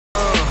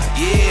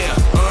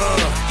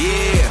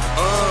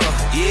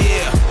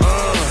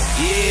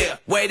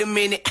wait a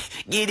minute,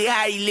 get it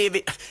how you live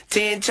it.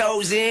 10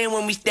 toes in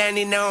when we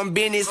standing on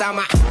business.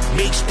 I'm a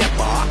big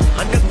stepper,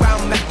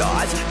 underground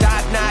methods.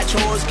 Top-notch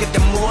hoes, get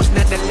the most,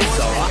 not the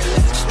lesser.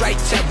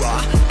 Straight terror,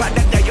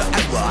 product of your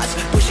errors.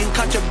 Pushing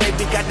culture,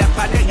 baby, got that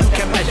product you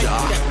can measure.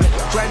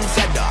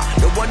 Trendsetter,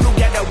 the one who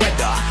get the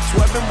weather.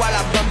 Swerving while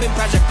I'm bumping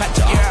Project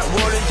Petter. Yeah,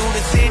 rolling through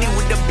the city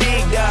with the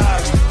big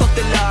dogs. Fuck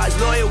the laws,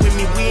 loyal with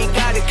me, we ain't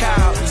got a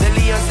cow.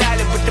 Zelly on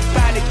silent, put the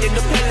product in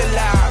the pillar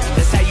loud.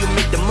 That's how you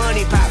make the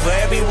money pop for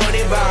everyone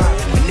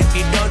involved. And if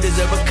you don't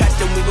deserve a cut,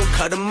 then we gon'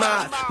 cut them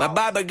out. My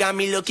barber got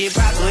me looking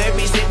proper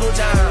every single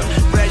time.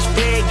 Fresh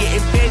pig,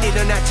 getting fitted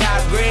on that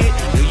top grade.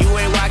 No, you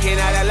ain't walking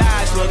out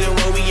alive, smoking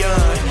what we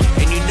on.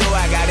 And you know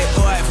I got it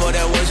for the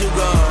ones who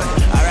gone.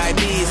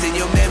 R.I.P.'s in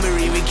your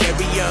memory, we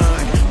carry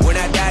on. When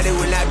I die, they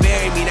will not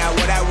bury me, not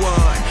what I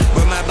want.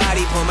 Burn my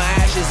body, pour my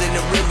ashes in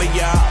the river,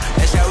 y'all.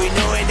 That's how we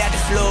know it, that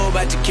the flow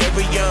about to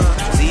carry on.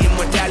 See,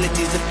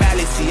 immortality's a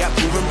fallacy, I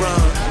prove 'em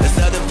wrong.